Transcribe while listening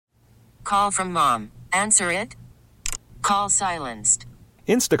call from mom. Answer it. Call silenced.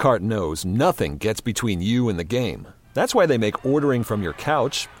 Instacart knows nothing gets between you and the game. That's why they make ordering from your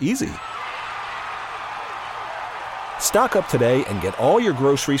couch easy. Stock up today and get all your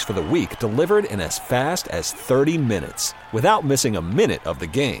groceries for the week delivered in as fast as 30 minutes without missing a minute of the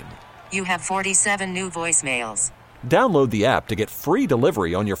game. You have 47 new voicemails. Download the app to get free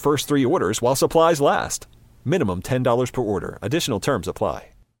delivery on your first 3 orders while supplies last. Minimum $10 per order. Additional terms apply.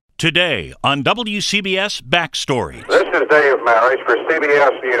 Today on WCBS Backstory. This is Dave Maresh for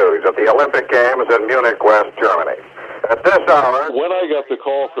CBS News at the Olympic Games in Munich, West Germany. At this hour... When I got the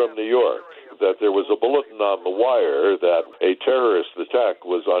call from New York that there was a bulletin on the wire that a terrorist attack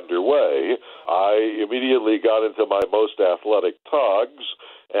was underway, I immediately got into my most athletic togs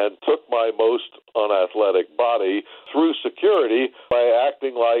and took my most unathletic body through security by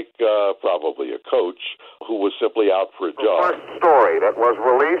acting like probably a coach who was simply out for a job. The first story that was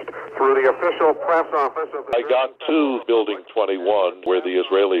released through the official press office of the... I got to Building 21 where the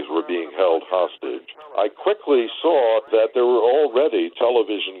Israelis were being held hostage. I quickly saw that there were already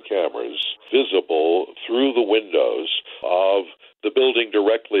television cameras visible through the windows of the building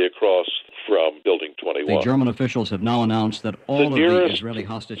directly across from Building 21. The German officials have now announced that all of the Israeli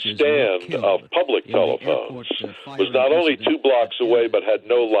hostages were stand killed of public telephones was not only 2 blocks away but had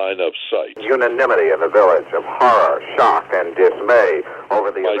no line of sight. Unanimity in the village of horror, shock, and dismay over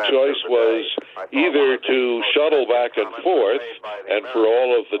the My choice was either to shuttle back and forth and for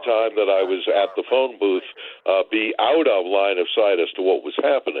all of the time that I was at the phone booth be out of line of sight as to what was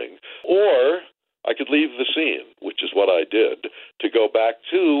happening, or I could leave the scene, which is what I did, to go back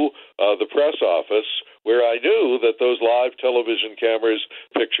to the press office where I knew that those live television cameras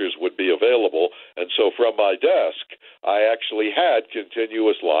pictures would be available. And so from my desk, I actually had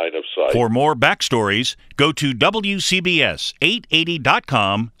continuous line of sight. For more backstories, go to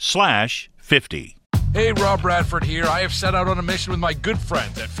WCBS880.com/50. Hey, Rob Bradford here. I have set out on a mission with my good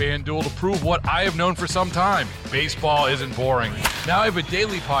friends at FanDuel to prove what I have known for some time. Baseball isn't boring. Now I have a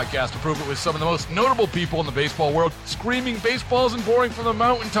daily podcast to prove it with some of the most notable people in the baseball world, screaming baseball isn't boring from the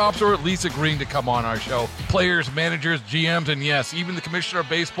mountaintops, or at least agreeing to come on our show. Players, managers, GMs, and yes, even the commissioner of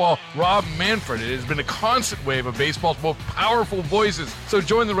baseball, Rob Manfred. It has been a constant wave of baseball's most powerful voices. So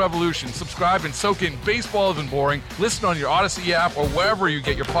join the revolution. Subscribe and soak in Baseball Isn't Boring. Listen on your Odyssey app or wherever you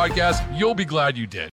get your podcasts. You'll be glad you did.